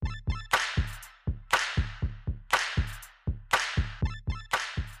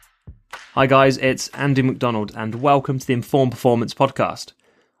Hi guys, it's Andy McDonald and welcome to the Informed Performance Podcast.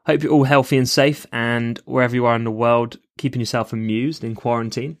 Hope you're all healthy and safe and wherever you are in the world, keeping yourself amused in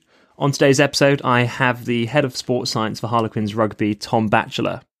quarantine. On today's episode, I have the Head of Sports Science for Harlequins Rugby, Tom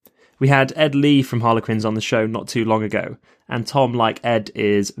Batchelor. We had Ed Lee from Harlequins on the show not too long ago, and Tom, like Ed,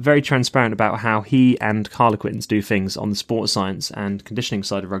 is very transparent about how he and Harlequins do things on the sports science and conditioning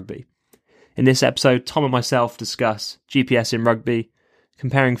side of rugby. In this episode, Tom and myself discuss GPS in rugby,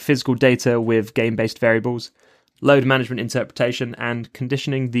 comparing physical data with game-based variables, load management interpretation, and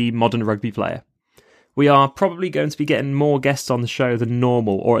conditioning the modern rugby player. We are probably going to be getting more guests on the show than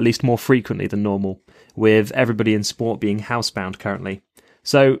normal, or at least more frequently than normal, with everybody in sport being housebound currently.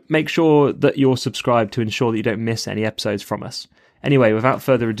 So make sure that you're subscribed to ensure that you don't miss any episodes from us. Anyway, without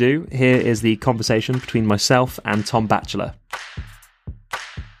further ado, here is the conversation between myself and Tom Batchelor.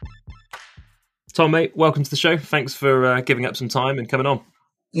 Tom, mate, welcome to the show. Thanks for giving up some time and coming on.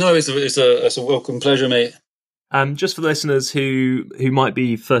 No, it's a welcome pleasure, mate. Just for the listeners who might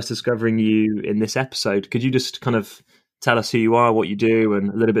be first discovering you in this episode, could you just kind of tell us who you are, what you do, and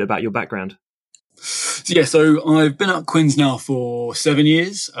a little bit about your background? Yeah, so I've been at Quins now for 7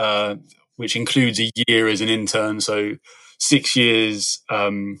 years, which includes a year as an intern. So 6 years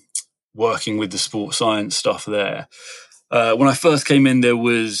working with the sports science stuff there. When I first came in, there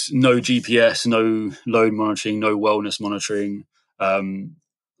was no GPS, no load monitoring, no wellness monitoring.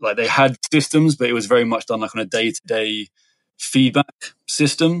 Like they had systems, but it was very much done like on a day-to-day feedback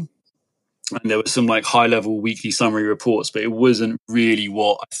system. And there was some like high-level weekly summary reports, but it wasn't really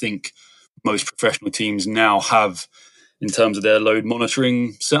what I think most professional teams now have in terms of their load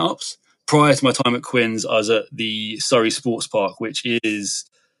monitoring setups. Prior to my time at Quins, I was at the Surrey Sports Park, which is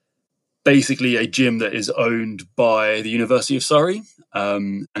basically a gym that is owned by the University of Surrey.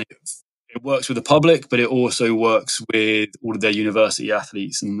 And it works with the public, but it also works with all of their university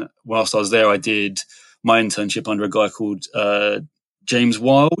athletes. And whilst I was there, I did my internship under a guy called James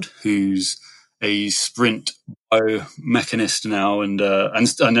Wild, who's a sprint biomechanist now and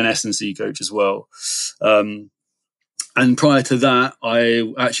an S&C coach as well. And prior to that,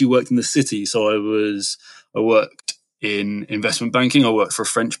 I actually worked in the city. So I worked in investment banking. I worked for a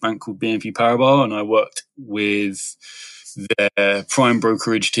French bank called BNP Paribas, and I worked with their prime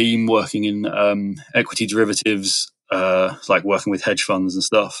brokerage team working in equity derivatives, like working with hedge funds and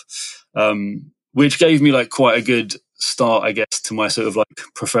stuff, which gave me like quite a good start, I guess, to my sort of like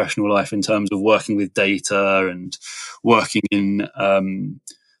professional life in terms of working with data and working in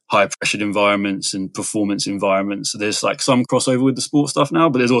high pressured environments and performance environments. So there's like some crossover with the sports stuff now,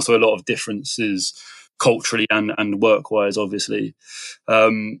 but there's also a lot of differences culturally and work-wise, obviously.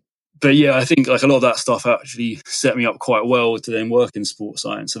 But yeah, I think like a lot of that stuff actually set me up quite well to then work in sports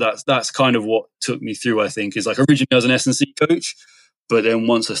science. So that's kind of what took me through, I think, is like originally I was an S&C coach, but then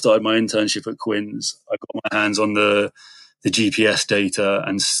once I started my internship at Quins, I got my hands on the GPS data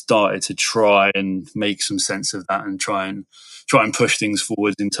and started to try and make some sense of that and try and push things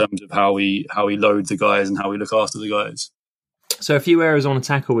forward in terms of how we load the guys and how we look after the guys. So a few areas I want to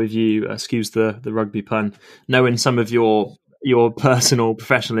tackle with you, excuse the rugby pun, knowing some of your personal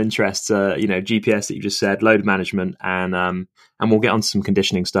professional interests, GPS that you just said, load management, and we'll get on to some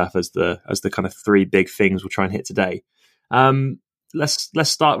conditioning stuff as the kind of three big things we'll try and hit today. Let's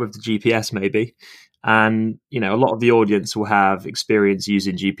start with the GPS maybe. And, a lot of the audience will have experience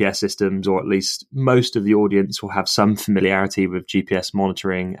using GPS systems, or at least most of the audience will have some familiarity with GPS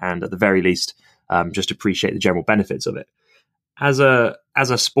monitoring and at the very least, just appreciate the general benefits of it. As a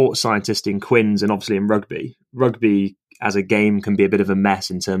sports scientist in Quins and obviously in rugby as a game can be a bit of a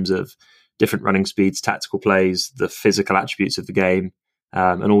mess in terms of different running speeds, tactical plays, the physical attributes of the game,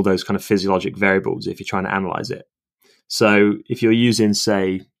 and all those kind of physiologic variables if you're trying to analyze it. So if you're using,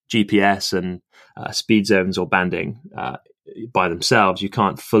 say, GPS and speed zones or banding by themselves, you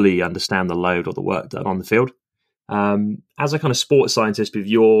can't fully understand the load or the work done on the field. As a kind of sports scientist with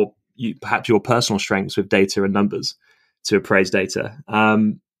perhaps your personal strengths with data and numbers to appraise data,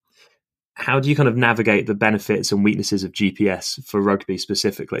 how do you kind of navigate the benefits and weaknesses of GPS for rugby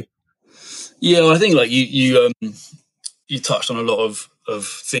specifically? Yeah, well, I think like you touched on a lot of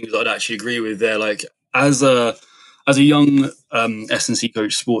things I'd actually agree with there. Like as a young S&C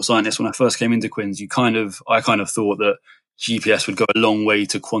coach, sports scientist, when I first came into Quins, I kind of thought that GPS would go a long way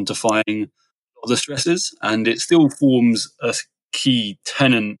to quantifying all the stresses, and it still forms a key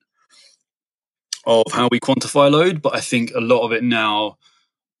tenet of how we quantify load. But I think a lot of it now,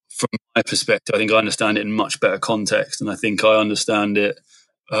 from my perspective, I think I understand it in much better context, and I think I understand it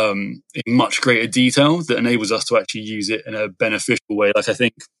in much greater detail that enables us to actually use it in a beneficial way. Like I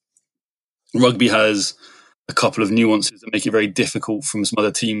think rugby has a couple of nuances that make it very difficult from some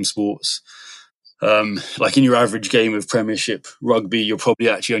other team sports. Like in your average game of Premiership rugby, you're probably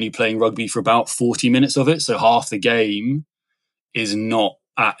actually only playing rugby for about 40 minutes of it. So half the game is not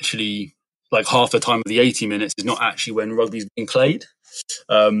actually, like half the time of the 80 minutes is not actually when rugby's being played.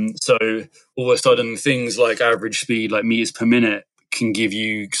 So all of a sudden things like average speed, like meters per minute, can give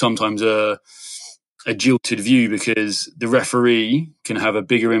you sometimes a jilted view, because the referee can have a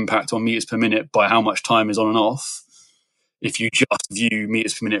bigger impact on meters per minute by how much time is on and off if you just view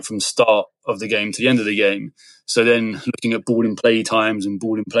meters per minute from start of the game to the end of the game. So then looking at ball in play times and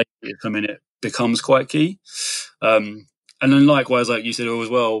ball in play per minute becomes quite key. And then likewise, like you said as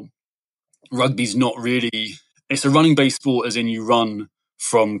well, rugby's not really, it's a running based sport, as in you run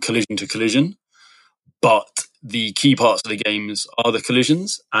from collision to collision, but the key parts of the games are the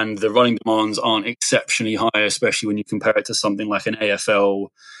collisions, and the running demands aren't exceptionally high, especially when you compare it to something like an AFL,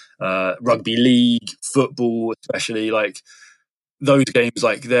 rugby league, football, especially. Like those games,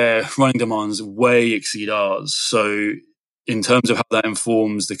 like their running demands way exceed ours. So in terms of how that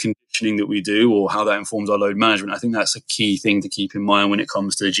informs the conditioning that we do, or how that informs our load management, I think that's a key thing to keep in mind when it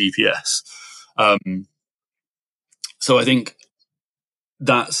comes to the GPS. So I think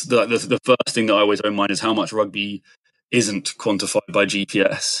that's the first thing that I always bear in mind, is how much rugby isn't quantified by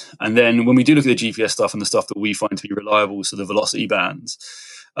GPS. And then when we do look at the GPS stuff and the stuff that we find to be reliable, so the velocity bands,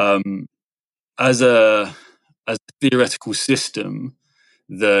 as a theoretical system,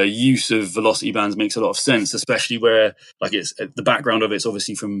 the use of velocity bands makes a lot of sense, especially where, like, it's the background of it's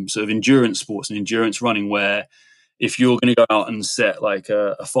obviously from sort of endurance sports and endurance running, where if you're going to go out and set like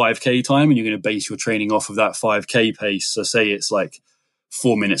a 5K time and you're going to base your training off of that 5K pace, so say it's like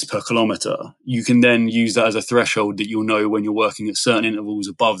 4 minutes per kilometer, you can then use that as a threshold that you'll know when you're working at certain intervals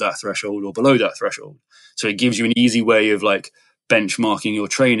above that threshold or below that threshold. So it gives you an easy way of like benchmarking your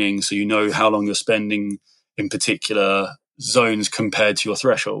training, so you know how long you're spending in particular zones compared to your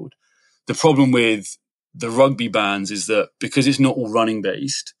threshold. The problem with the rugby bands is that because it's not all running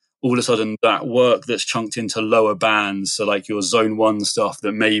based, all of a sudden that work that's chunked into lower bands, so like your zone 1 stuff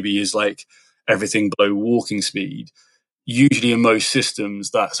that maybe is like everything below walking speed, usually in most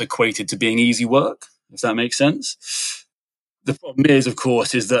systems that's equated to being easy work, if that makes sense. The problem is, of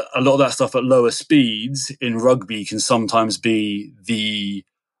course, is that a lot of that stuff at lower speeds in rugby can sometimes be the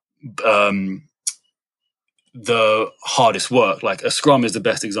hardest work. Like a scrum is the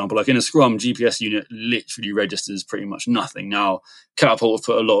best example. Like in a scrum, GPS unit literally registers pretty much nothing. Now, Catapult have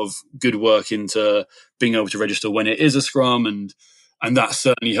put a lot of good work into being able to register when it is a scrum, and that's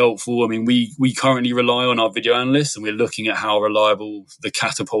certainly helpful. I mean, we currently rely on our video analysts, and we're looking at how reliable the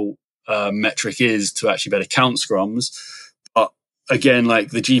Catapult metric is to actually better count scrums. But again, like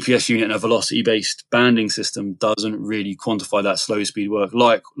the GPS unit and a velocity-based banding system doesn't really quantify that slow speed work.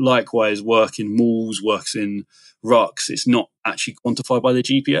 Likewise, work in mauls, works in rucks, it's not actually quantified by the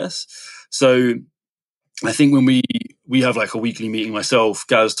GPS. So I think when we have like a weekly meeting, myself,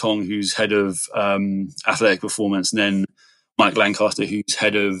 Gaz Tong, who's head of athletic performance, and then Mike Lancaster, who's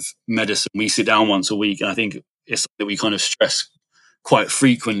head of medicine, we sit down once a week. And I think it's something that we kind of stress quite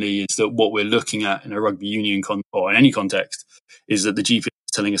frequently, is that what we're looking at in a rugby union or in any context is that the GPS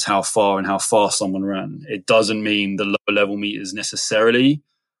is telling us how far and how fast someone ran. It doesn't mean the lower level meters necessarily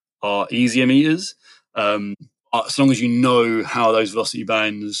are easier meters. As long as you know how those velocity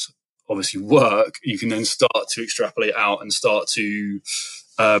bands obviously work, you can then start to extrapolate out and start to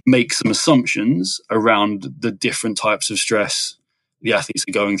make some assumptions around the different types of stress the athletes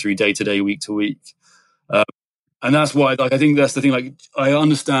are going through day to day, week to week. And that's why, like, I think that's the thing. Like, I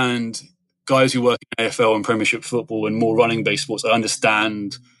understand guys who work in AFL and Premiership football and more running-based sports. I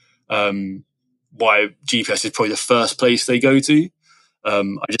understand why GPS is probably the first place they go to. I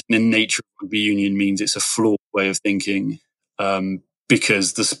just, the nature of rugby union means it's a flawed way of thinking,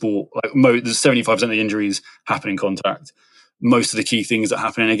 because the sport, like 75% of the injuries happen in contact. Most of the key things that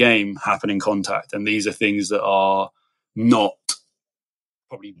happen in a game happen in contact, and these are things that are not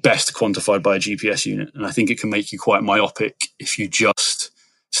probably best quantified by a GPS unit. And I think it can make you quite myopic if you just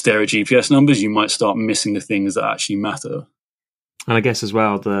stare at GPS numbers. You might start missing the things that actually matter. And I guess as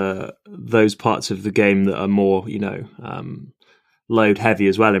well, those parts of the game that are more, load heavy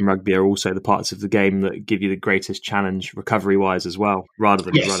as well in rugby are also the parts of the game that give you the greatest challenge recovery wise as well, rather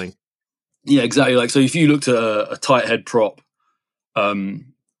than running. Yeah, exactly. Like, so if you looked at a tight head prop,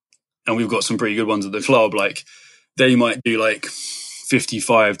 and we've got some pretty good ones at the club, like they might do like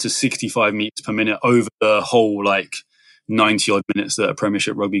 55 to 65 meters per minute over the whole like 90 odd minutes that a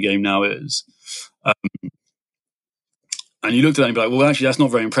Premiership rugby game now is. And you looked at that and be like, well, actually, that's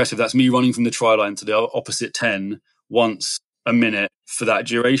not very impressive. That's me running from the try line to the opposite 10 once a minute for that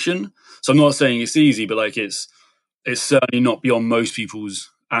duration. So I'm not saying it's easy, but like it's certainly not beyond most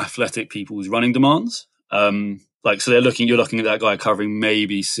athletic people's running demands. Like, so you're looking at that guy covering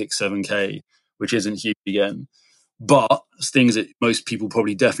maybe 6-7K, which isn't huge again. But things that most people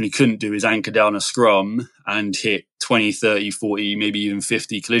probably definitely couldn't do is anchor down a scrum and hit 20, 30, 40, maybe even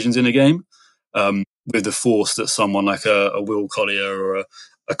 50 collisions in a game, with the force that someone like a Will Collier or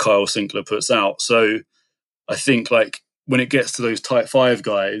a Kyle Sinclair puts out. So I think like when it gets to those type 5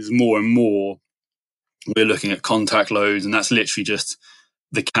 guys, more and more we're looking at contact loads, and that's literally just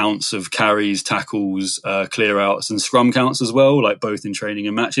the counts of carries, tackles, clear outs, and scrum counts as well, like both in training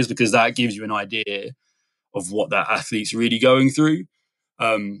and matches, because that gives you an idea of what that athlete's really going through.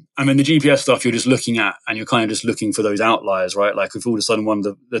 And then the GPS stuff you're just looking at, and you're kind of just looking for those outliers, right? Like if all of a sudden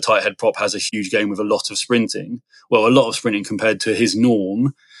the tight head prop has a huge game with a lot of sprinting, well, a lot of sprinting compared to his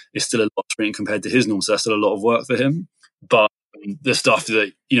norm is still a lot of sprinting compared to his norm, so that's still a lot of work for him. But the stuff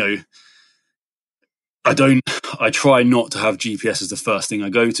that, I try not to have GPS as the first thing I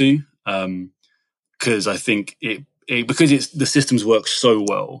go to, because I think because the systems work so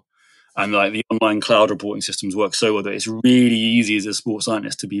well, and like the online cloud reporting systems work so well, that it's really easy as a sports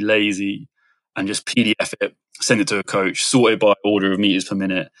scientist to be lazy and just PDF it, send it to a coach, sort it by order of meters per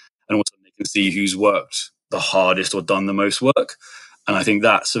minute, and also they can see who's worked the hardest or done the most work. And I think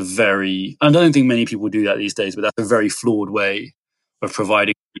that's I don't think many people do that these days, but that's a very flawed way of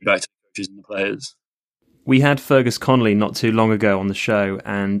providing feedback to the coaches and the players. We had Fergus Connolly not too long ago on the show,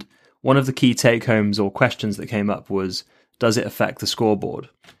 and one of the key take-homes or questions that came up was, does it affect the scoreboard?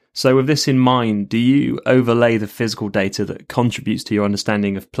 So with this in mind, do you overlay the physical data that contributes to your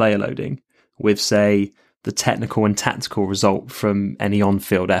understanding of player loading with, say, the technical and tactical result from any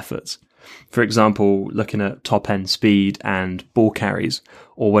on-field efforts? For example, looking at top-end speed and ball carries,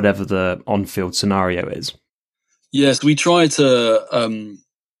 or whatever the on-field scenario is. Yes, I'm trying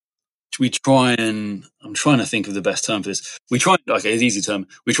to think of the best term for this. It's an easy term.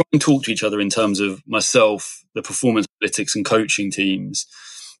 We try and talk to each other in terms of myself, the performance analytics and coaching teams.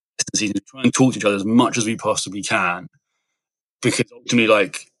 We try and talk to each other as much as we possibly can, because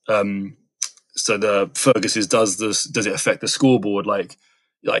ultimately, so the Fergus's does it affect the scoreboard? Like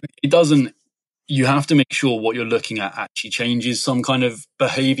it doesn't. You have to make sure what you're looking at actually changes some kind of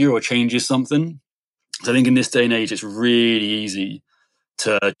behavior or changes something. So I think in this day and age, it's really easy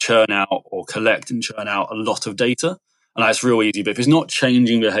to churn out or collect and churn out a lot of data. And that's real easy. But if it's not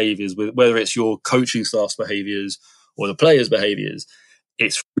changing behaviors, whether it's your coaching staff's behaviors or the players' behaviors,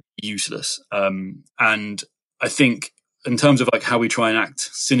 it's really useless. And I think in terms of like how we try and act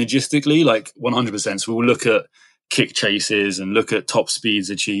synergistically, like 100%. So we'll look at kick chases and look at top speeds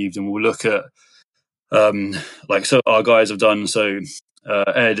achieved, and we'll look at so our guys have done so.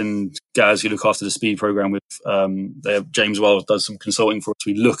 Ed and Gaz, who look after the speed program with James Wells, does some consulting for us.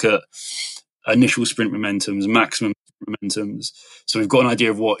 We look at initial sprint momentums, maximum momentums. So we've got an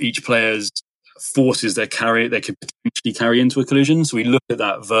idea of what each player's forces they could potentially carry into a collision. So we look at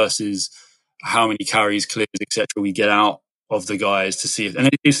that versus how many carries, clears, etc. we get out of the guys to see it. And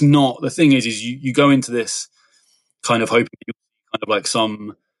it's not, the thing is you go into this kind of hoping kind of like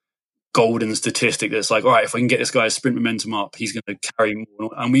some golden statistic that's like, all right, if I can get this guy's sprint momentum up, he's going to carry more.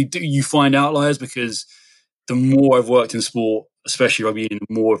 And you find outliers, because the more I've worked in sport, especially rugby, the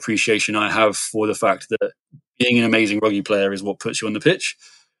more appreciation I have for the fact that being an amazing rugby player is what puts you on the pitch.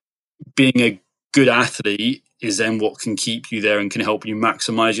 Being a good athlete is then what can keep you there and can help you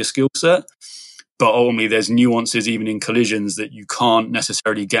maximize your skill set. But ultimately, there's nuances even in collisions that you can't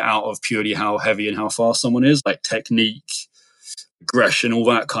necessarily get out of purely how heavy and how fast someone is, like technique, aggression, all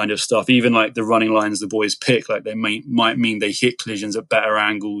that kind of stuff. Even like the running lines the boys pick, like they might mean they hit collisions at better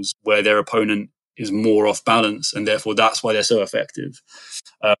angles where their opponent is more off balance, and therefore that's why they're so effective.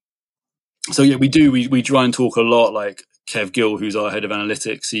 So yeah, we try and talk a lot. Like Kev Gill, who's our head of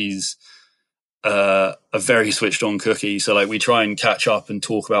analytics, he's a very switched on cookie. So like we try and catch up and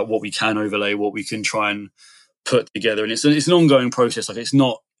talk about what we can overlay, what we can try and put together, and it's an ongoing process. Like it's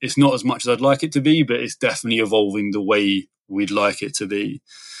not as much as I'd like it to be, but it's definitely evolving the way we'd like it to be.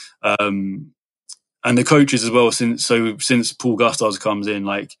 And the coaches as well, since Paul Gustards comes in,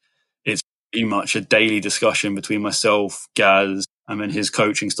 like it's pretty much a daily discussion between myself, Gaz, and then his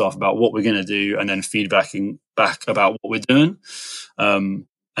coaching staff about what we're going to do, and then feedbacking back about what we're doing. And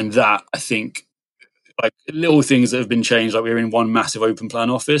that, I think, like little things that have been changed, like we're in one massive open plan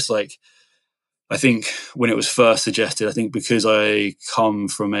office. Like I think when it was first suggested, I think because I come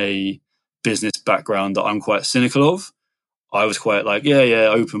from a business background that I'm quite cynical of, I was quite like, yeah,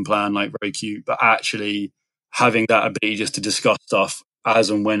 open plan, like very cute. But actually having that ability just to discuss stuff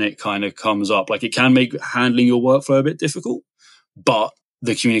as and when it kind of comes up, like it can make handling your workflow a bit difficult. but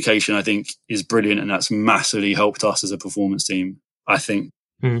the communication, I think, is brilliant, and that's massively helped us as a performance team, I think.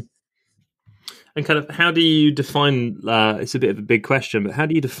 And kind of, how do you define? It's a bit of a big question, but how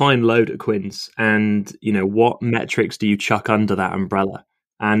do you define load at Quins? And what metrics do you chuck under that umbrella?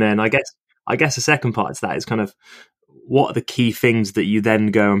 And then I guess the second part to that is kind of, what are the key things that you then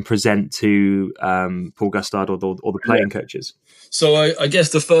go and present to Paul Gustard or the playing coaches? So I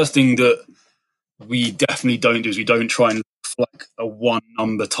guess the first thing that we definitely don't do is we don't try and look for like a one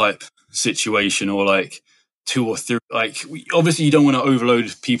number type situation, or like 2 or 3. Like, obviously you don't want to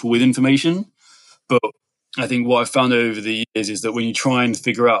overload people with information, but I think what I've found over the years is that when you try and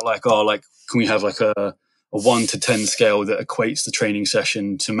figure out can we have like a 1 to 10 scale that equates the training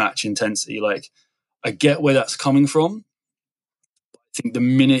session to match intensity, like, I get where that's coming from. I think the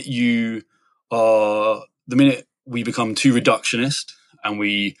minute we become too reductionist and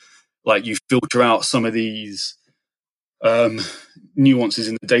you filter out some of these nuances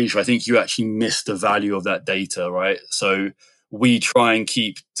in the data, I think you actually miss the value of that data, right? So we try and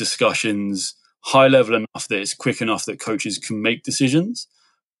keep discussions high level enough that it's quick enough that coaches can make decisions.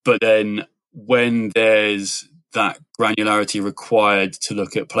 But then when there's that granularity required to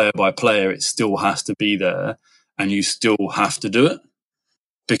look at player by player, it still has to be there, and you still have to do it.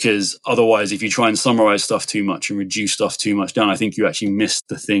 Because otherwise, if you try and summarize stuff too much and reduce stuff too much down, I think you actually miss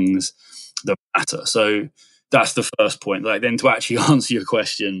the things that matter. So that's the first point. Like, then to actually answer your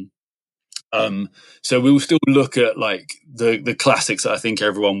question, so we'll still look at like the classics that I think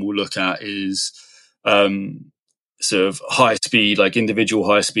everyone will look at is sort of high speed, like individual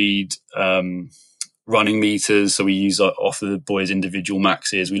high speed running meters. So we use off the boys' individual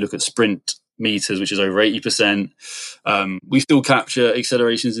maxes. We look at sprint meters, which is over 80%. We still capture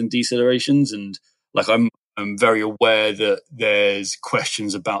accelerations and decelerations, and like I'm very aware that there's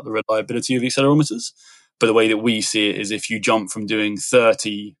questions about the reliability of accelerometers. But the way that we see it is, if you jump from doing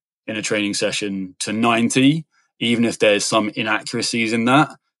 30 in a training session to 90, even if there's some inaccuracies in that,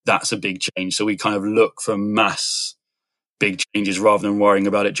 that's a big change. So we kind of look for mass big changes rather than worrying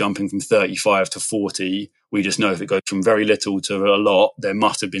about it jumping from 35 to 40. We just know if it goes from very little to a lot, there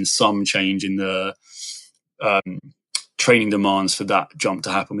must have been some change in the training demands for that jump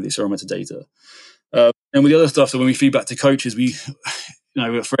to happen with the accelerometer data. And with the other stuff, so when we feed back to coaches, we,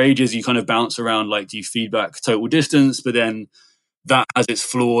 for ages, you kind of bounce around, like, do you feedback total distance? But then that has its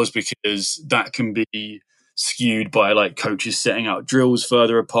flaws, because that can be skewed by like coaches setting out drills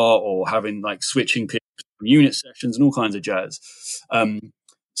further apart, or having like switching unit sessions and all kinds of jazz.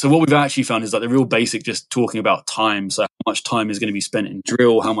 So what we've actually found is like the real basic, just talking about time. So how much time is going to be spent in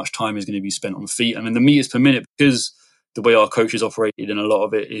drill? How much time is going to be spent on feet? I mean, the meters per minute, because the way our coaches operated, and a lot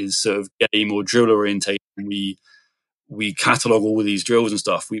of it is sort of game or drill orientated. We catalog all of these drills and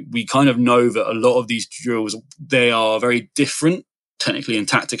stuff. We kind of know that a lot of these drills, they are very different technically and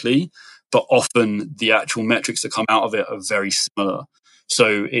tactically, but often the actual metrics that come out of it are very similar.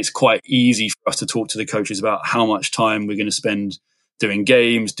 So it's quite easy for us to talk to the coaches about how much time we're going to spend doing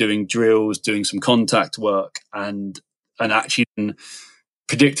games, doing drills, doing some contact work, and actually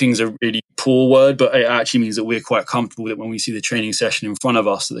predicting is a really poor word, but it actually means that we're quite comfortable that when we see the training session in front of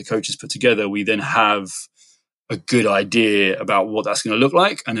us that the coaches put together, we then have a good idea about what that's going to look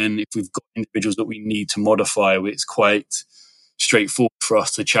like. And then if we've got individuals that we need to modify, it's quite straightforward for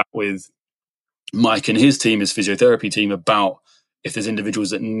us to chat with Mike and his team, his physiotherapy team, about if there's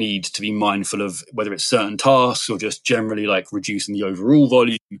individuals that need to be mindful of whether it's certain tasks or just generally like reducing the overall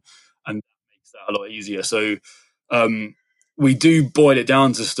volume, and that makes that a lot easier. So we do boil it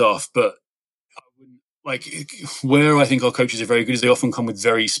down to stuff, but like where I think our coaches are very good is they often come with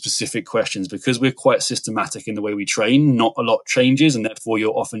very specific questions, because we're quite systematic in the way we train. Not a lot changes, and therefore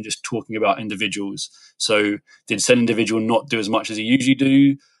you're often just talking about individuals. So did said individual not do as much as he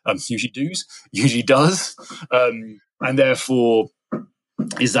usually does, and therefore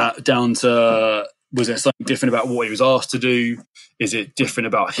is that down to, was there something different about what he was asked to do? Is it different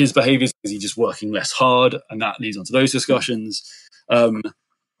about his behaviors? Is he just working less hard? And that leads on to those discussions.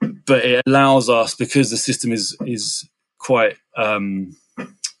 But it allows us, because the system is quite trying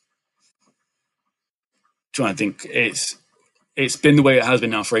to think, it's been the way it has been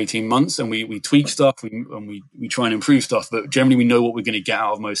now for 18 months, and we tweak stuff, we try and improve stuff, but generally we know what we're going to get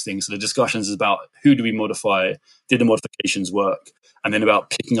out of most things. So the discussions is about who do we modify, did the modifications work, and then about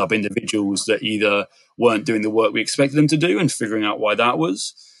picking up individuals that either weren't doing the work we expected them to do and figuring out why that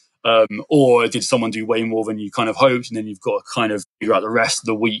was, or did someone do way more than you kind of hoped, and then you've got to kind of figure out the rest of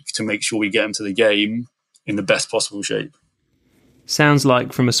the week to make sure we get them to the game in the best possible shape. Sounds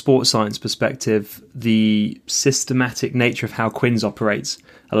like, from a sports science perspective, the systematic nature of how Quins operates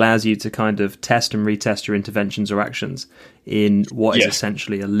allows you to kind of test and retest your interventions or actions in what is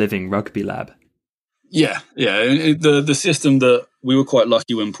essentially a living rugby lab. Yeah. The system that we were quite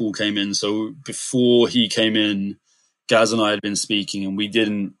lucky when Paul came in. So before he came in, Gaz and I had been speaking, and we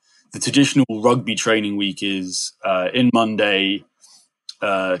didn't. The traditional rugby training week is in Monday.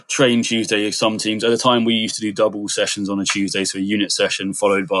 Train Tuesday. Some teams at the time we used to do double sessions on a Tuesday, so a unit session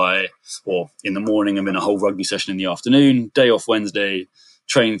followed by, or in the morning and then a whole rugby session in the afternoon. Day off Wednesday,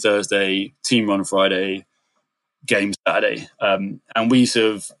 train Thursday, team run Friday, game Saturday. And we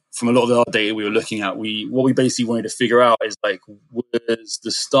sort of, from a lot of our data we were looking at, what we basically wanted to figure out is like, was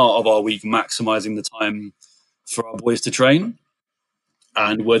the start of our week maximizing the time for our boys to train,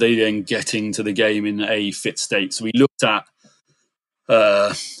 and were they then getting to the game in a fit state? So we looked at.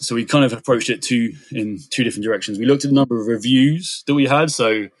 So we kind of approached it in two different directions. We looked at the number of reviews that we had.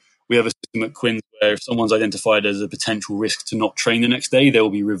 So we have a system at Quins where if someone's identified as a potential risk to not train the next day, they'll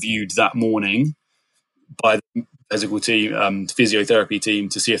be reviewed that morning by the physical team, physiotherapy team,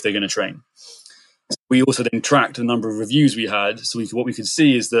 to see if they're going to train. We also then tracked the number of reviews we had. So what we could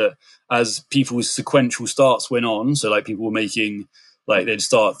see is that as people's sequential starts went on, so like people were making, like they'd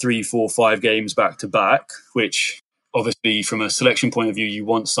start 3, 4, 5 games back to back, which obviously from a selection point of view, you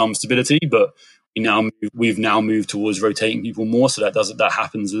want some stability, but we've now moved towards rotating people more. So that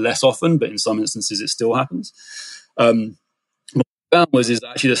happens less often, but in some instances it still happens. What we found is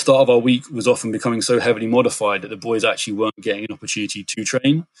actually the start of our week was often becoming so heavily modified that the boys actually weren't getting an opportunity to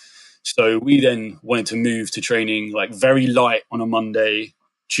train. So we then wanted to move to training like very light on a Monday,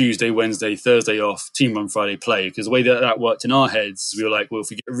 Tuesday, Wednesday, Thursday off, team run Friday, play. Because the way that worked in our heads, we were like, well, if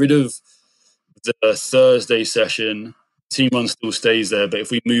we get rid of the Thursday session, team run still stays there, but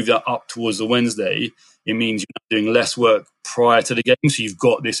if we move that up towards the Wednesday, it means you're doing less work prior to the game. So you've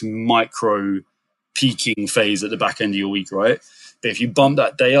got this micro peaking phase at the back end of your week, right? But if you bump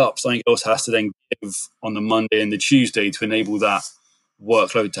that day up, something else has to then give on the Monday and the Tuesday to enable that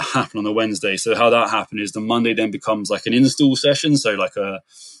workload to happen on the Wednesday. So how that happened is the Monday then becomes like an install session. So like a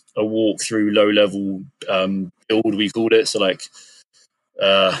walk through low level build, we called it. So like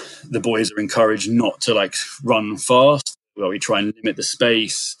the boys are encouraged not to like run fast. Well, we try and limit the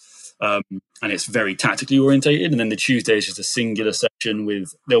space, and it's very tactically orientated. And then the Tuesday is just a singular section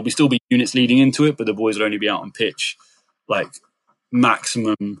with there'll still be units leading into it, but the boys will only be out on pitch like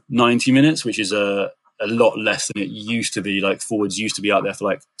maximum 90 minutes, which is a lot less than it used to be. Like forwards used to be out there for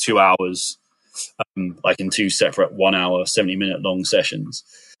like 2 hours, like in 2 separate 1 hour, 70-minute long sessions.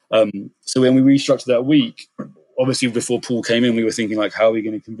 So when we restructured that week, obviously before Paul came in, we were thinking like, how are we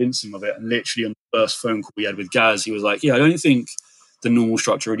going to convince him of it? And literally on the first phone call we had with Gaz, he was like, yeah, I don't think the normal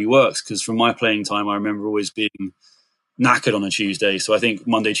structure really works, because from my playing time, I remember always being knackered on a Tuesday. So I think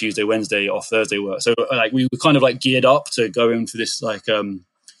Monday, Tuesday, Wednesday off, Thursday work. So like we were kind of like geared up to go into this like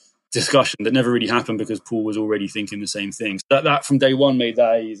discussion that never really happened because Paul was already thinking the same thing. So that from day one made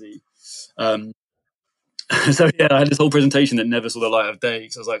that easy. So yeah, I had this whole presentation that never saw the light of day.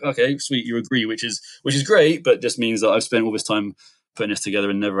 Because I was like, okay, sweet, you agree, which is great, but just means that I've spent all this time putting this together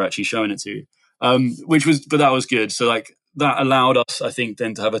and never actually showing it to you. But that was good. So like that allowed us, I think,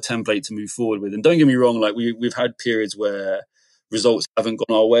 then to have a template to move forward with. And don't get me wrong, like we've had periods where results haven't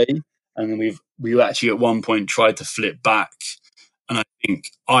gone our way, and then we actually at one point tried to flip back. And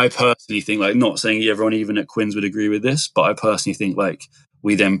I personally think, like, not saying everyone even at Quins would agree with this, but I personally think like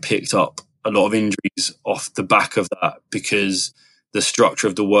we then picked up a lot of injuries off the back of that, because the structure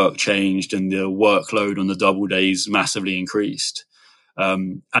of the work changed and the workload on the double days massively increased.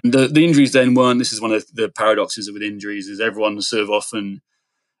 And the injuries then weren't, this is one of the paradoxes with injuries, is everyone sort of often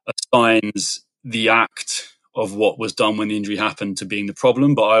assigns the act of what was done when the injury happened to being the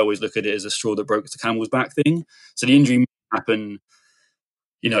problem. But I always look at it as a straw that broke the camel's back thing. So the injury might happen,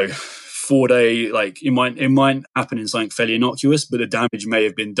 4 day, like it might happen in something fairly innocuous, but the damage may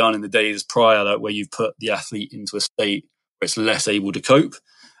have been done in the days prior, like where you've put the athlete into a state where it's less able to cope,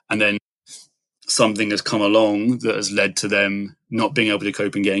 and then something has come along that has led to them not being able to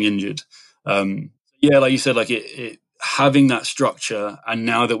cope and getting injured. Yeah, like you said, like it having that structure, and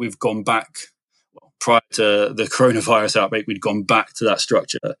now that we've gone back, prior to the coronavirus outbreak, we'd gone back to that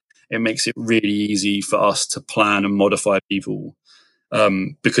structure. It makes it really easy for us to plan and modify people.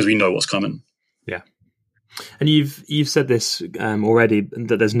 Because we know what's coming. Yeah, and you've said this already,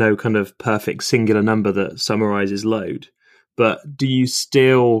 that there's no kind of perfect singular number that summarizes load. But do you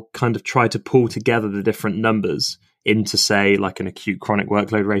still kind of try to pull together the different numbers into, say, like an acute chronic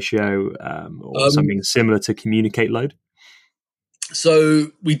workload ratio, or something similar to communicate load?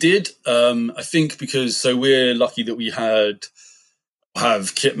 So we did. I think because we're lucky that we had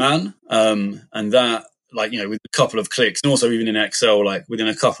have Kitman, and that, like, with a couple of clicks, and also even in Excel, like within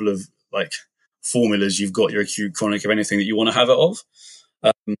a couple of like formulas, you've got your acute chronic of anything that you want to have it of.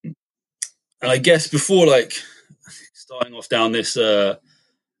 And I guess before like starting off down this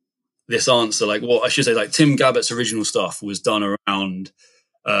this answer, like what I should say, like Tim Gabbett's original stuff was done around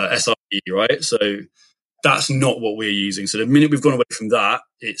SIE, right? So that's not what we're using. So the minute we've gone away from that,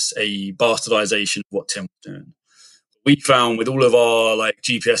 it's a bastardization of what Tim was doing. We found with all of our like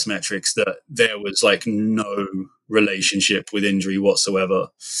GPS metrics that there was like no relationship with injury whatsoever.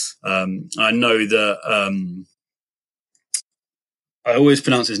 I know that I always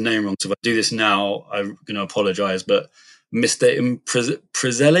pronounce his name wrong, so if I do this now, I'm going to apologize. But Mr.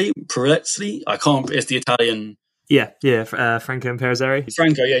 Prezzelli, I can't. It's the Italian. Yeah, Franco Imperizzeri.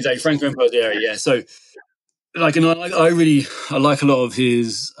 Franco, yeah, exactly. Franco Imperizzeri, yeah. So, like, and I like a lot of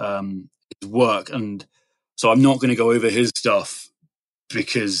his work, and so I'm not going to go over his stuff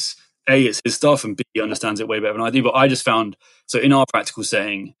because A, it's his stuff, and B, he understands it way better than I do. But I just found, so in our practical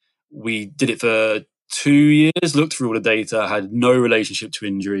setting, we did it for 2 years, looked through all the data, had no relationship to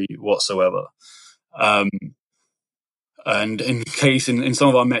injury whatsoever. And in some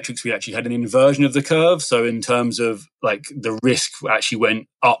of our metrics, we actually had an inversion of the curve. So in terms of like the risk actually went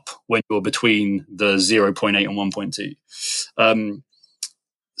up when you're between the 0.8 and 1.2.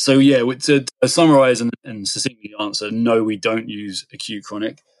 So yeah, to summarize and succinctly answer, no, we don't use acute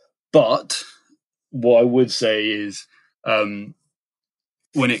chronic. But what I would say is when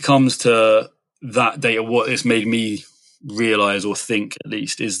it comes to that data, what it's made me realize, or think at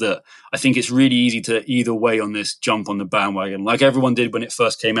least, is that I think it's really easy to either way on this jump on the bandwagon, like everyone did when it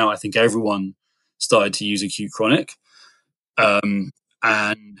first came out. I think everyone started to use acute chronic, and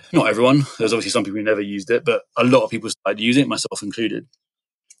not everyone. There's obviously some people who never used it, but a lot of people started to use it, myself included.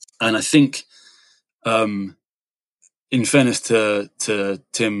 And I think, in fairness to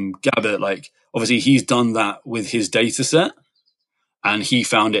Tim Gabbett, like obviously he's done that with his data set, and he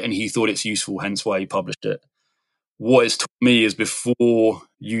found it and he thought it's useful, hence why he published it. What it's taught me is before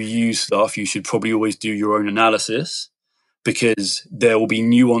you use stuff, you should probably always do your own analysis, because there will be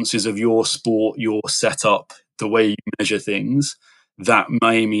nuances of your sport, your setup, the way you measure things, that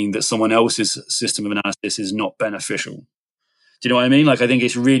may mean that someone else's system of analysis is not beneficial. Do you know what I mean? Like, I think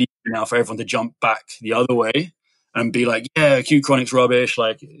it's really now for everyone to jump back the other way and be like, yeah, acute chronic's rubbish,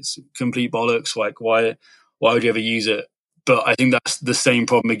 like it's complete bollocks, like why would you ever use it? But I think that's the same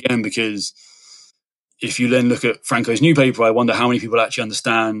problem again, because if you then look at Franco's new paper, I wonder how many people actually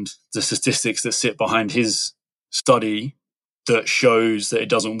understand the statistics that sit behind his study that shows that it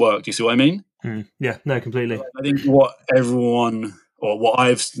doesn't work. Do you see what I mean? Yeah, no, completely. I think what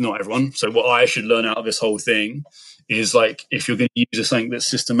I should learn out of this whole thing is, like, if you're going to use something that's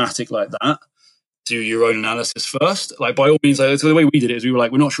systematic like that, do your own analysis first. Like, by all means, so the way we did it is we were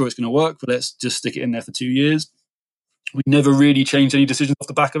like, we're not sure it's going to work, but let's just stick it in there for 2 years. We never really changed any decisions off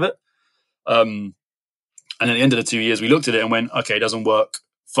the back of it. And at the end of the 2 years, we looked at it and went, okay, it doesn't work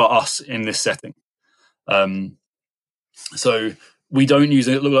for us in this setting. So we don't use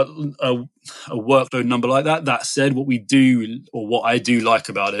a workload number like that. That said, what we do, or what I do like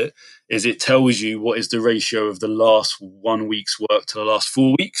about it, is it tells you what is the ratio of the last 1 week's work to the last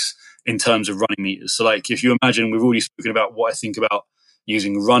 4 weeks in terms of running meters. So, like, if you imagine, we've already spoken about what I think about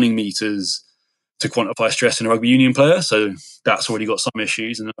using running meters to quantify stress in a rugby union player. So that's already got some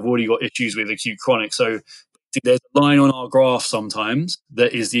issues, and I've already got issues with acute chronic. So there's a line on our graph sometimes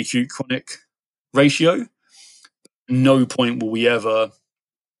that is the acute chronic ratio. No point will we ever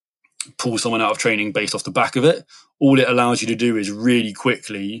pull someone out of training based off the back of it. All it allows you to do is really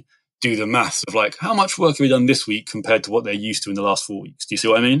quickly do the maths of, like, how much work have we done this week compared to what they're used to in the last 4 weeks. Do you see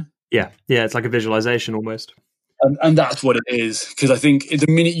what I mean? Yeah, it's like a visualization almost. And that's what it is, because I think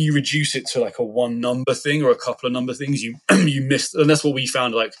the minute you reduce it to like a one number thing or a couple of number things, you miss. And that's what we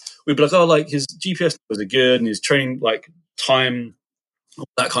found. Like, we'd be like, oh, like his GPS numbers are good and his training, like time,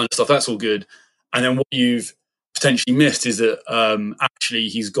 that kind of stuff, that's all good. And then what you've potentially missed is that actually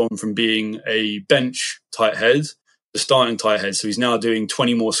he's gone from being a bench tight head to starting tight head. So he's now doing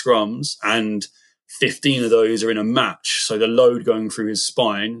 20 more scrums, and 15 of those are in a match. So the load going through his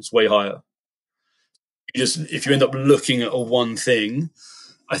spine is way higher. If you end up looking at a one thing,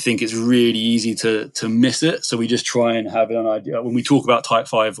 I think it's really easy to miss it. So we just try and have an idea. When we talk about type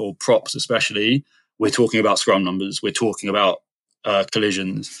 5 or props especially, we're talking about scrum numbers. We're talking about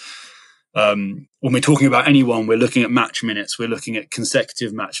collisions. When we're talking about anyone, we're looking at match minutes. We're looking at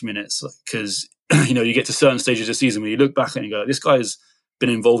consecutive match minutes, because you get to certain stages of the season where you look back and you go, this guy's been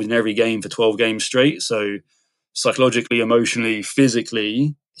involved in every game for 12 games straight. So psychologically, emotionally,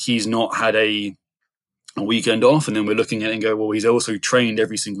 physically, he's not had a a weekend off, and then we're looking at it and go, well, he's also trained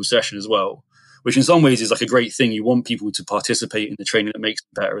every single session as well, which in some ways is like a great thing. You want people to participate in the training that makes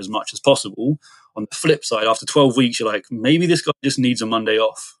them better as much as possible. On the flip side, after 12 weeks, you're like, maybe this guy just needs a Monday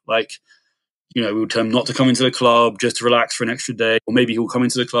off. Like, you know, we would tell him not to come into the club, just to relax for an extra day, or maybe he'll come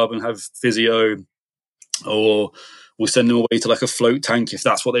into the club and have physio, or we'll send them away to like a float tank if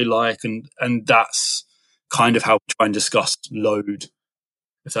that's what they like. And that's kind of how we try and discuss load,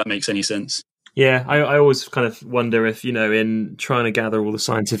 if that makes any sense. Yeah, I always kind of wonder if, you know, in trying to gather all the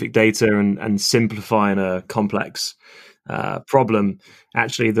scientific data and simplifying a complex problem,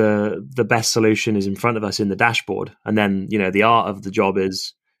 actually the best solution is in front of us in the dashboard. And then, you know, the art of the job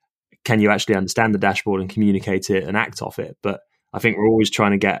is, can you actually understand the dashboard and communicate it and act off it? But I think we're always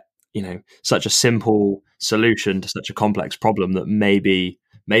trying to get, you know, such a simple solution to such a complex problem that maybe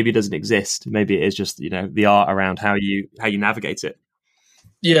doesn't exist. Maybe it is just, you know, the art around how you navigate it.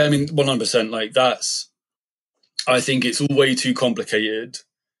 Yeah, I mean, 100%. Like I think it's way too complicated.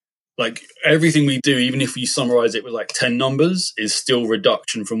 Like everything we do, even if we summarize it with like 10 numbers, is still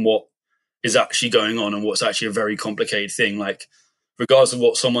reduction from what is actually going on and what's actually a very complicated thing. Like, regardless of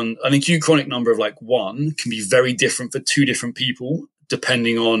what an acute chronic number of like 1 can be very different for 2 different people,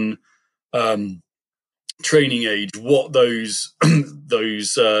 depending on training age, what those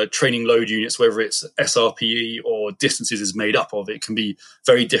training load units, whether it's SRPE or distances, is made up of. It can be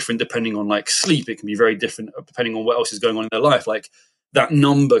very different depending on like sleep. It can be very different depending on what else is going on in their life. Like that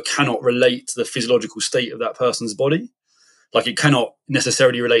number cannot relate to the physiological state of that person's body. Like it cannot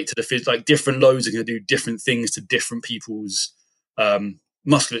necessarily relate to like different loads are going to do different things to different people's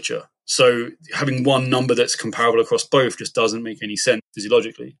musculature. So having one number that's comparable across both just doesn't make any sense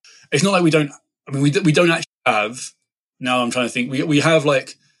physiologically. It's not like we don't actually have, now I'm trying to think, we have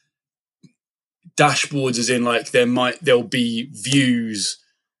like dashboards, as in like there'll be views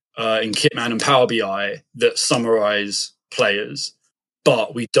in Kitman and Power BI that summarize players,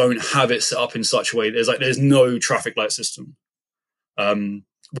 but we don't have it set up in such a way. There's no traffic light system.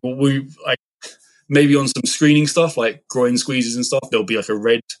 We like maybe on some screening stuff like groin squeezes and stuff, there'll be like a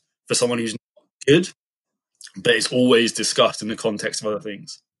red for someone who's not good, but it's always discussed in the context of other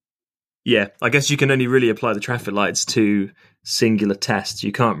things. Yeah, I guess you can only really apply the traffic lights to singular tests.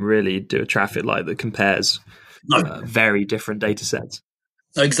 You can't really do a traffic light that compares very different data sets.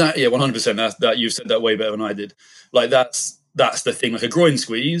 Exactly, yeah, 100%. That you've said that way better than I did. Like that's the thing. Like a groin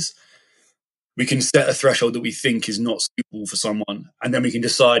squeeze, we can set a threshold that we think is not suitable for someone, and then we can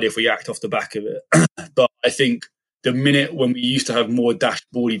decide if we act off the back of it. But I think the minute when we used to have more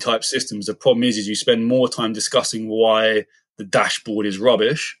dashboardy type systems, the problem is you spend more time discussing why the dashboard is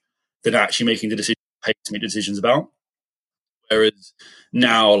rubbish than actually making the decision to make decisions about. Whereas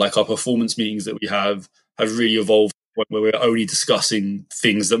now, like our performance meetings that we have really evolved where we're only discussing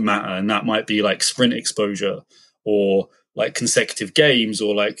things that matter, and that might be like sprint exposure or like consecutive games,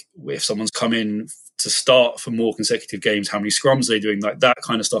 or like if someone's come in to start for more consecutive games, how many scrums are they doing? Like that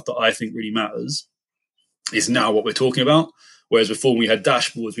kind of stuff that I think really matters is now what we're talking about. Whereas before, when we had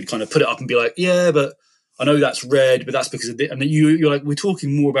dashboards, we'd kind of put it up and be like, yeah, but I know that's red, but that's because of it. And then you're like, we're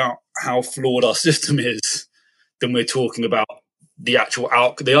talking more about how flawed our system is than we're talking about the actual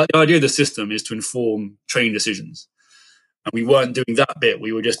outcome. The idea of the system is to inform training decisions. And we weren't doing that bit.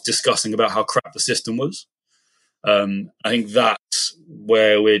 We were just discussing about how crap the system was. I think that's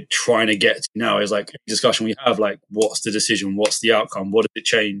where we're trying to get to now, is like a discussion we have, like, what's the decision? What's the outcome? What did it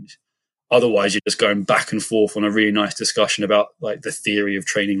change? Otherwise, you're just going back and forth on a really nice discussion about like the theory of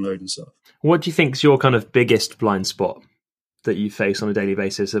training load and stuff. What do you think is your kind of biggest blind spot that you face on a daily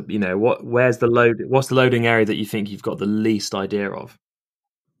basis? You know, where's the load? What's the loading area that you think you've got the least idea of?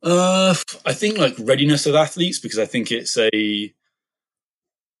 I think like readiness of athletes, because I think it's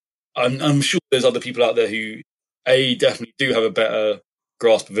I'm sure there's other people out there who definitely do have a better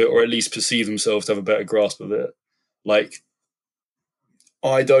grasp of it, or at least perceive themselves to have a better grasp of it. Like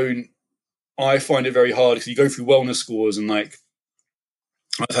I find it very hard because you go through wellness scores, and like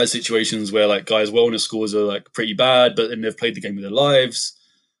I've had situations where like guys' wellness scores are like pretty bad, but then they've played the game of their lives.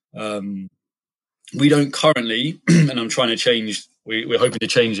 We don't currently, and I'm trying to change. We're hoping to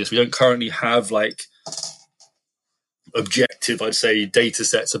change this. We don't currently have like objective, I'd say, data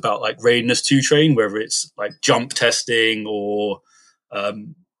sets about like readiness to train, whether it's like jump testing or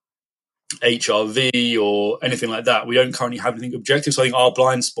HRV or anything like that. We don't currently have anything objective. So I think our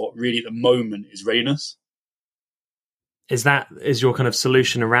blind spot really at the moment is readiness. Is your kind of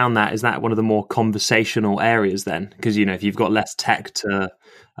solution around that? Is that one of the more conversational areas then? Because, you know, if you've got less tech to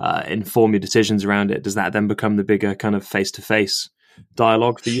inform your decisions around it, does that then become the bigger kind of face-to-face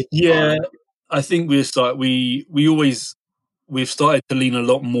dialogue for you? Yeah, I think we always we've started to lean a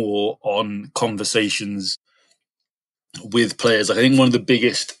lot more on conversations with players. I think one of the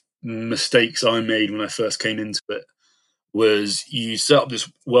biggest mistakes I made when I first came into it was you set up this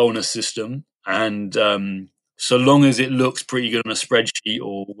wellness system, and so long as it looks pretty good on a spreadsheet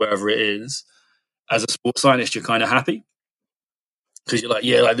or wherever it is, as a sports scientist, you're kind of happy because you're like,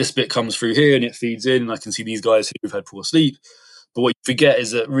 yeah, like this bit comes through here and it feeds in, and I can see these guys who've had poor sleep. But what you forget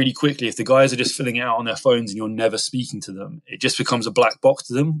is that really quickly, if the guys are just filling it out on their phones and you're never speaking to them, it just becomes a black box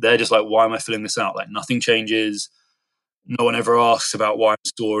to them. They're just like, why am I filling this out? Like nothing changes. No one ever asks about why I'm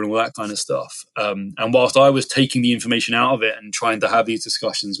sore and all that kind of stuff. And whilst I was taking the information out of it and trying to have these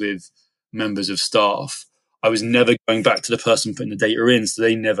discussions with members of staff, I was never going back to the person putting the data in, so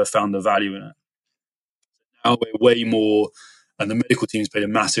they never found the value in it. Now we're way more, and the medical team's played a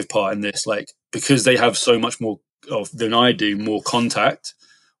massive part in this, like because they have so much more than I do, more contact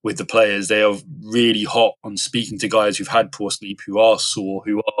with the players. They are really hot on speaking to guys who've had poor sleep, who are sore,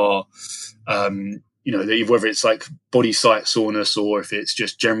 who are, whether it's like body site soreness or if it's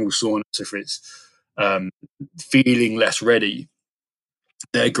just general soreness, if it's feeling less ready.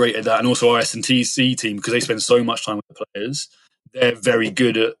 They're great at that. And also our S&TC team, because they spend so much time with the players, they're very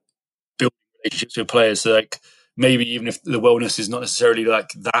good at building relationships with players. So like maybe even if the wellness is not necessarily like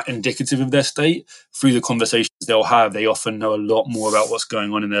that indicative of their state, through the conversations they'll have, they often know a lot more about what's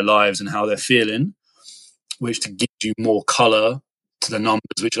going on in their lives and how they're feeling, which to give you more colour to the numbers,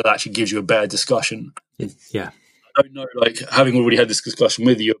 which actually gives you a better discussion. Yeah. I don't know, like having already had this discussion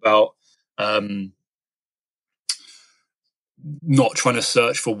with you about not trying to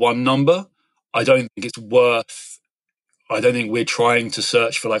search for one number, I don't think we're trying to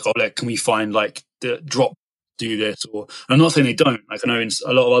search for like, can we find like the drop do this? Or I'm not saying they don't. Like I know in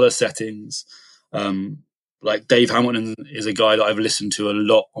a lot of other settings, like Dave Hamilton is a guy that I've listened to a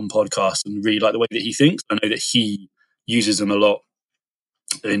lot on podcasts and really like the way that he thinks. I know that he uses them a lot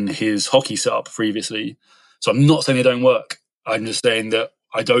in his hockey setup previously. So I'm not saying they don't work. I'm just saying that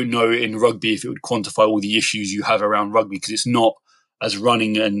I don't know in rugby if it would quantify all the issues you have around rugby, because it's not as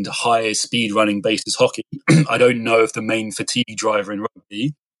running and high speed running based as hockey. I don't know if the main fatigue driver in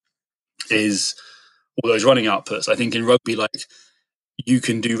rugby is all those running outputs. I think in rugby, like you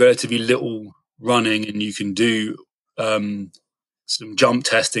can do relatively little running and you can do some jump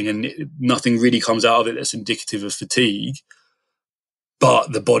testing and nothing really comes out of it that's indicative of fatigue,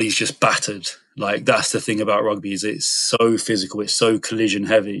 but the body's just battered. Like that's the thing about rugby, is it's so physical, it's so collision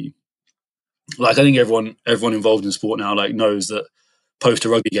heavy. Like I think everyone involved in sport now like knows that post a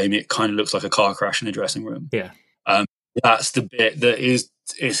rugby game it kind of looks like a car crash in a dressing room. Yeah. That's the bit that is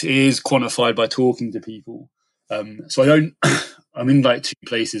quantified by talking to people. So I'm in like two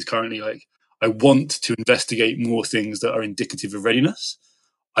places currently. Like I want to investigate more things that are indicative of readiness.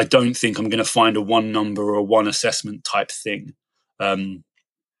 I don't think I'm going to find a one number or a one assessment type thing.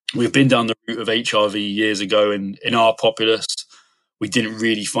 We've been down the route of HRV years ago, and in our populace, we didn't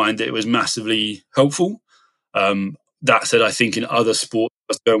really find that it was massively helpful. That said, I think in other sports,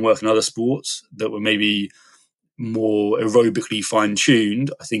 I go and work in other sports that were maybe more aerobically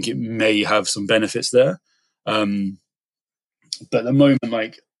fine-tuned, I think it may have some benefits there. But at the moment,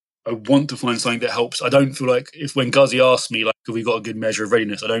 like I want to find something that helps. I don't feel like when Guzzy asks me, like, have we got a good measure of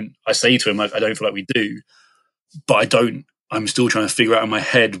readiness? I say to him, like, I don't feel like we do, but I'm still trying to figure out in my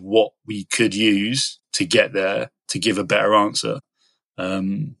head what we could use to get there to give a better answer.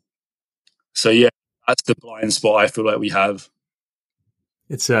 So yeah, that's the blind spot I feel like we have.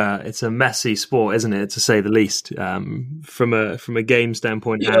 It's a messy sport, isn't it, to say the least, from a game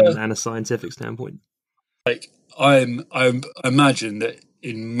standpoint and a scientific standpoint. Like I imagine that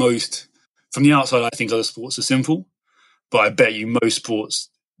in most, from the outside, I think other sports are simple, but I bet you most sports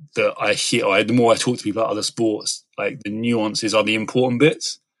that I hear, or the more I talk to people about other sports, like the nuances are the important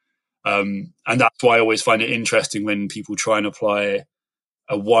bits. And that's why I always find it interesting when people try and apply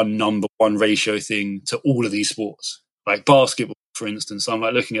a one number, one ratio thing to all of these sports, like basketball, for instance. I'm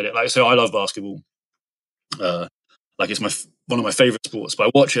like looking at it, like, so I love basketball. Like it's one of my favorite sports, but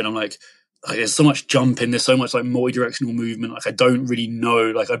I watch it and I'm like, there's so much jumping, there's so much like multi-directional movement. Like I don't really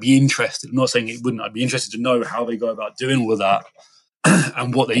know, like I'd be interested, I'm not saying it wouldn't, I'd be interested to know how they go about doing all of that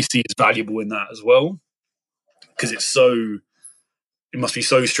and what they see as valuable in that as well. Because it must be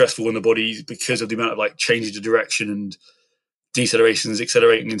so stressful on the body because of the amount of like changing the direction and decelerations,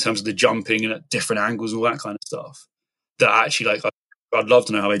 accelerating in terms of the jumping and at different angles, all that kind of stuff. That actually, like, I'd love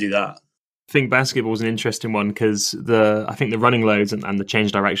to know how they do that. I think basketball is an interesting one because I think the running loads and the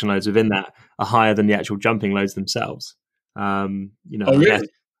change direction loads within that are higher than the actual jumping loads themselves. Oh, really?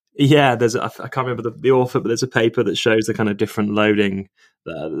 Yeah, I can't remember the author, but there's a paper that shows the kind of different loading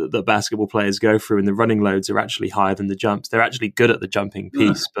that basketball players go through, and the running loads are actually higher than the jumps. They're actually good at the jumping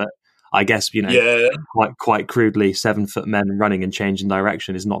piece, but I guess, Yeah, quite crudely, 7 foot men running and changing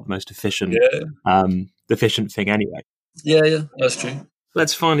direction is not the most efficient thing anyway. yeah, that's true.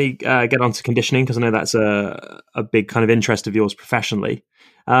 Let's finally get on to conditioning, because I know that's a big kind of interest of yours professionally.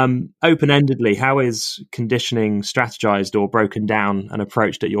 Open-endedly, how is conditioning strategized or broken down and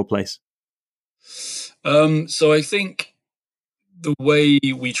approached at your place? So I think the way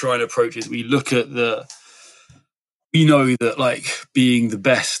we try and approach it is we look at we know that like being the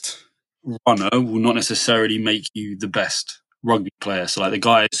best runner will not necessarily make you the best rugby player. So like the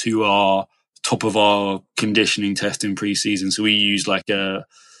guys who are top of our conditioning test in pre-season, so we use like in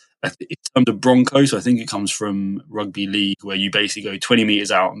terms of Bronco, so I think it comes from rugby league, where you basically go 20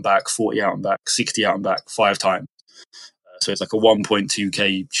 meters out and back, 40 out and back, 60 out and back 5 times. So it's like a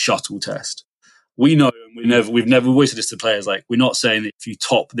 1.2k shuttle test. We know, and we've always said this to players, like we're not saying that if you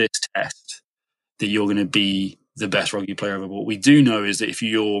top this test that you're going to be the best rugby player ever. But what we do know is that if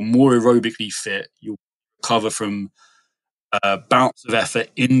you're more aerobically fit, you'll recover from bouts of effort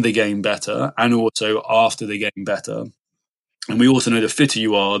in the game better, and also after the game better. And we also know the fitter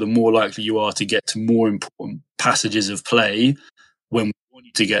you are, the more likely you are to get to more important passages of play when we want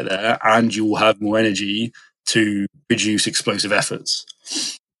you to get there, and you will have more energy to reduce explosive efforts.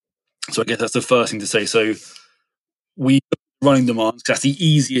 So I guess that's the first thing to say. So we running demands, because that's the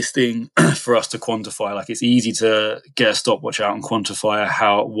easiest thing for us to quantify. Like it's easy to get a stopwatch out and quantify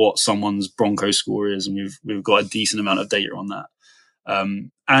what someone's Bronco score is, and we've got a decent amount of data on that.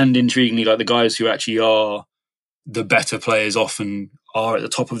 And intriguingly, like the guys who actually are the better players often are at the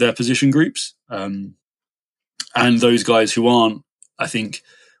top of their position groups. And those guys who aren't, I think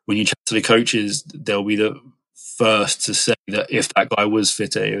when you chat to the coaches, they'll be the first to say that if that guy was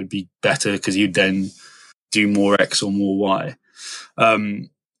fitter, it would be better because you'd then do more X or more Y.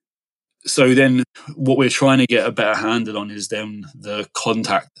 So then what we're trying to get a better handle on is then the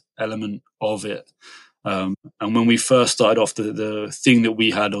contact element of it. And when we first started off, the thing that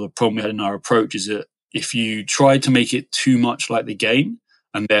we had, or the problem we had in our approach, is that if you tried to make it too much like the game,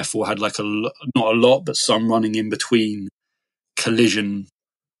 and therefore had like not a lot, but some running in between collision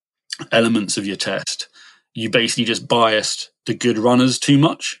elements of your test, you basically just biased the good runners too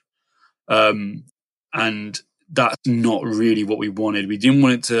much. And that's not really what we wanted. We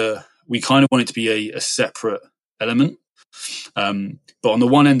kind of wanted it to be a separate element. But on the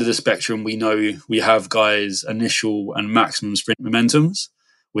one end of the spectrum, we know we have guys' initial and maximum sprint momentums,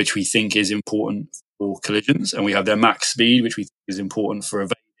 which we think is important for collisions. And we have their max speed, which we think is important for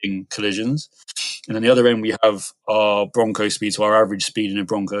evading collisions. And on the other end, we have our Bronco speed, so our average speed in a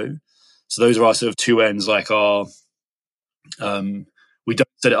Bronco. So those are our sort of two ends, like our... we don't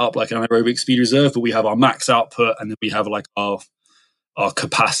set it up like an aerobic speed reserve, but we have our max output, and then we have like our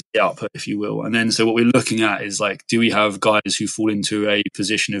capacity output, if you will. And then so what we're looking at is like, do we have guys who fall into a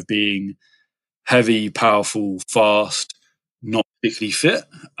position of being heavy, powerful, fast, not particularly fit?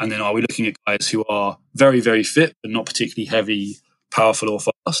 And then are we looking at guys who are very, very fit, but not particularly heavy, powerful, or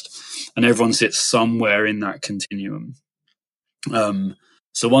fast? And everyone sits somewhere in that continuum.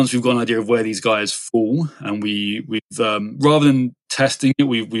 So once we've got an idea of where these guys fall, and we've rather than testing it,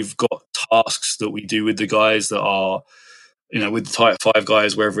 we've got tasks that we do with the guys that are, with the Type 5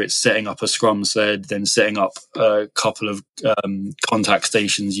 guys, whether it's setting up a scrum sled, then setting up a couple of contact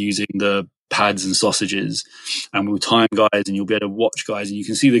stations using the pads and sausages, and we'll time guys, and you'll be able to watch guys, and you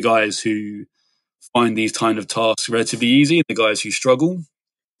can see the guys who find these kind of tasks relatively easy and the guys who struggle.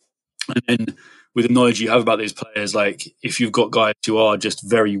 And then with the knowledge you have about these players, like if you've got guys who are just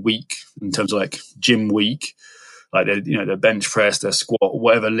very weak in terms of like gym weak, like their bench press, their squat,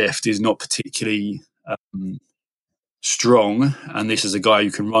 whatever lift is not particularly strong, and this is a guy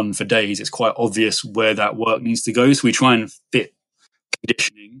who can run for days, it's quite obvious where that work needs to go. So we try and fit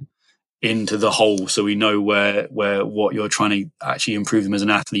conditioning into the whole, so we know where what you're trying to actually improve them as an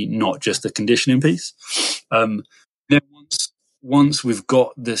athlete, not just the conditioning piece. Then once we've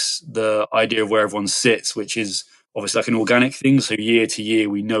got the idea of where everyone sits, which is obviously like an organic thing, so year to year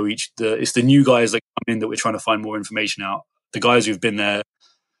we know it's the new guys that come in that we're trying to find more information out. The guys who've been there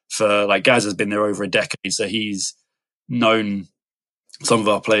for, like Gaz has been there over a decade, so he's known some of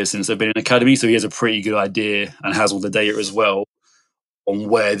our players since they've been in academy, so he has a pretty good idea and has all the data as well on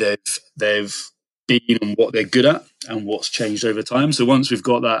where they've been and what they're good at and what's changed over time. So once we've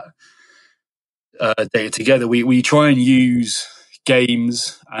got that data together, we try and use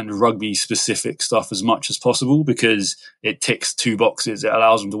games and rugby specific stuff as much as possible, because it ticks two boxes. It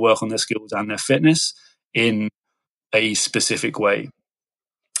allows them to work on their skills and their fitness in a specific way.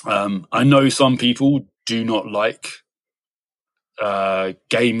 I know some people do not like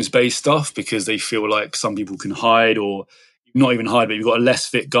games-based stuff because they feel like some people can hide, or not even hide, but you've got a less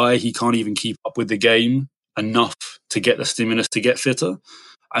fit guy, he can't even keep up with the game enough to get the stimulus to get fitter.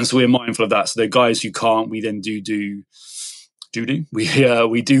 And so we're mindful of that. So the guys who can't, we then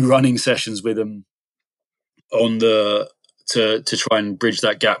we do running sessions with them to try and bridge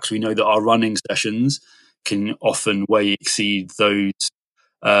that gap, because we know that our running sessions can often way exceed those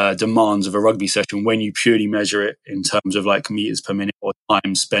demands of a rugby session when you purely measure it in terms of like meters per minute or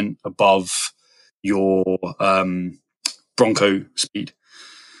time spent above your Bronco speed.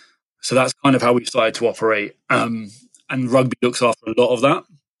 So that's kind of how we started to operate. And rugby looks after a lot of that.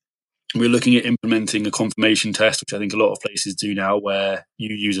 We're looking at implementing a confirmation test, which I think a lot of places do now, where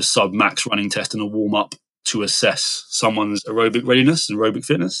you use a sub-max running test and a warm-up to assess someone's aerobic readiness and aerobic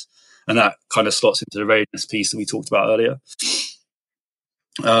fitness. And that kind of slots into the readiness piece that we talked about earlier.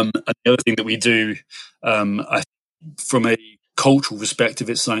 And the other thing that we do, from a cultural perspective,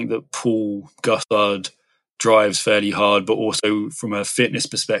 it's something that Paul Gussard drives fairly hard, but also from a fitness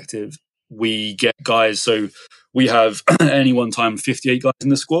perspective, we get guys. So we have at any one time 58 guys in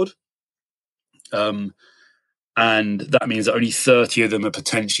the squad. And that means that only 30 of them are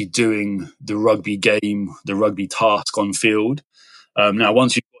potentially doing the rugby game, the rugby task on field. Now,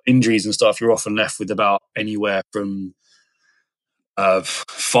 once you've got injuries and stuff, you're often left with about anywhere from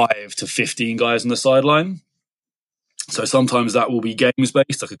 5 to 15 guys on the sideline. So sometimes that will be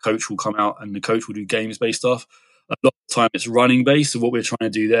games-based, like a coach will come out and the coach will do games-based stuff. A lot of the time it's running-based. So what we're trying to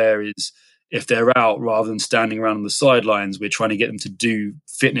do there is, if they're out, rather than standing around on the sidelines, we're trying to get them to do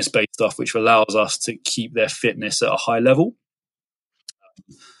fitness-based stuff, which allows us to keep their fitness at a high level.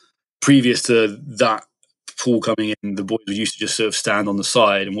 Previous to that, Paul coming in, the boys used to just sort of stand on the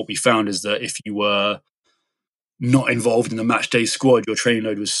side. And what we found is that if you were not involved in the match day squad, your training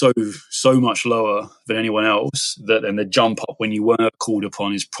load was so much lower than anyone else that then the jump up when you weren't called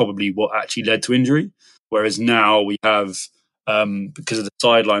upon is probably what actually led to injury. Whereas now we have, because of the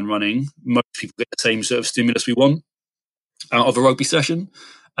sideline running, most people get the same sort of stimulus we want out of a rugby session.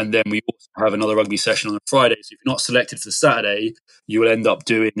 And then we also have another rugby session on a Friday. So if you're not selected for the Saturday, you will end up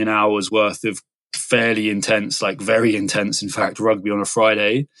doing an hour's worth of fairly intense, like very intense, in fact, rugby on a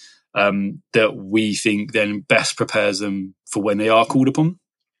Friday, that we think then best prepares them for when they are called upon.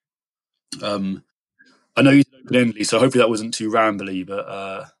 I know you said open-endedly, so hopefully that wasn't too rambly,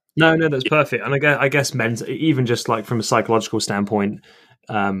 but... No, that's perfect. And I guess even just like from a psychological standpoint,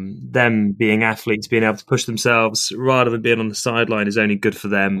 them being athletes, being able to push themselves rather than being on the sideline is only good for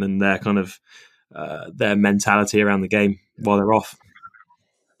them and their kind of their mentality around the game while they're off.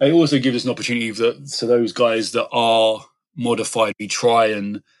 It also gives us an opportunity to those guys that are modified. We try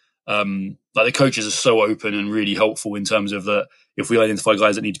and like the coaches are so open and really helpful in terms of that. If we identify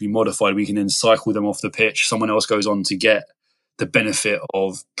guys that need to be modified, we can then cycle them off the pitch. Someone else goes on to get the benefit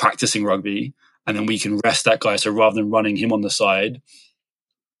of practicing rugby, and then we can rest that guy. So rather than running him on the side,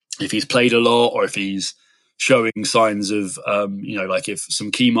 if he's played a lot or if he's showing signs of, like if some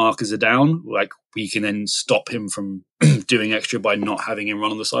key markers are down, like we can then stop him from doing extra by not having him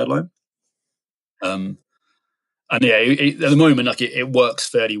run on the sideline. And yeah, at the moment, like it works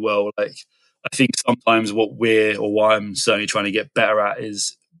fairly well. Like I think sometimes why I'm certainly trying to get better at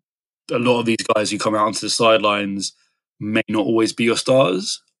is a lot of these guys who come out onto the sidelines may not always be your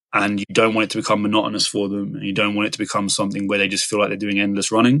starters, and you don't want it to become monotonous for them, and you don't want it to become something where they just feel like they're doing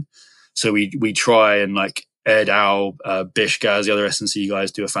endless running. So we try and like Ed, Al, Bish, Gaz, the other S&C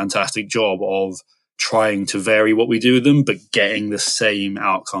guys do a fantastic job of trying to vary what we do with them, but getting the same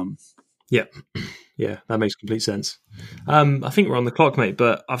outcome. Yeah, that makes complete sense. I think we're on the clock, mate,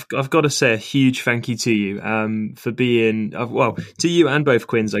 but I've got to say a huge thank you to you for being, to you and both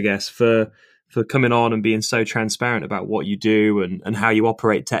Quins, I guess, for coming on and being so transparent about what you do and how you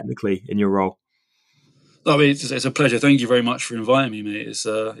operate technically in your role. I mean, it's a pleasure. Thank you very much for inviting me, mate.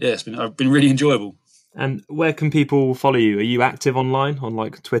 It's been really enjoyable. And where can people follow you? Are you active online on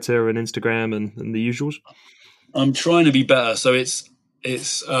like Twitter and Instagram and the usuals? I'm trying to be better. So it's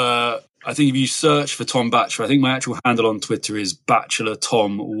I think if you search for Tom Batchelor, I think my actual handle on Twitter is Batchelor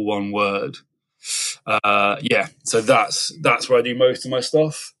Tom, all one word. So that's where I do most of my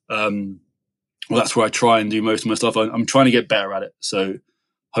stuff. That's where I try and do most of my stuff. I'm trying to get better at it. So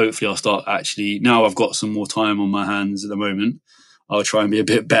hopefully I'll start actually, now I've got some more time on my hands at the moment, I'll try and be a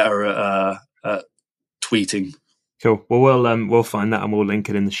bit better at tweeting. Cool. Well, we'll find that and we'll link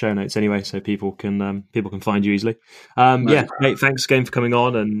it in the show notes anyway, so people can find you easily. Mate, thanks again for coming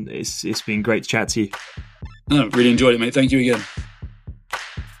on, and it's been great to chat to you. No, really enjoyed it, mate. Thank you again.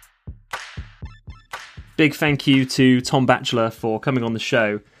 Big thank you to Tom Batchelor for coming on the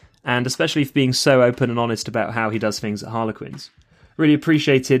show, and especially for being so open and honest about how he does things at Harlequins. Really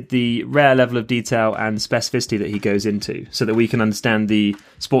appreciated the rare level of detail and specificity that he goes into so that we can understand the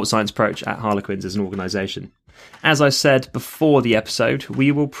sports science approach at Harlequins as an organisation. As I said before the episode,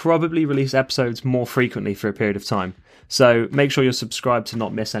 we will probably release episodes more frequently for a period of time, so make sure you're subscribed to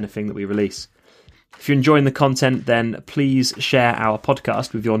not miss anything that we release. If you're enjoying the content, then please share our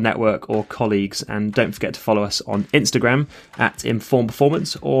podcast with your network or colleagues, and don't forget to follow us on Instagram at Inform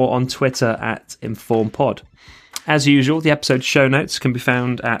Performance or on Twitter at InformPod. As usual, the episode show notes can be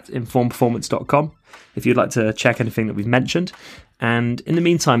found at informperformance.com if you'd like to check anything that we've mentioned. And in the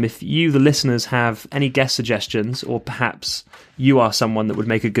meantime, if you, the listeners, have any guest suggestions, or perhaps you are someone that would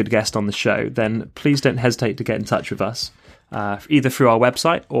make a good guest on the show, then please don't hesitate to get in touch with us, either through our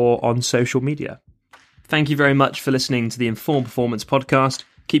website or on social media. Thank you very much for listening to the Inform Performance podcast.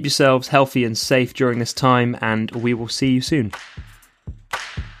 Keep yourselves healthy and safe during this time, and we will see you soon.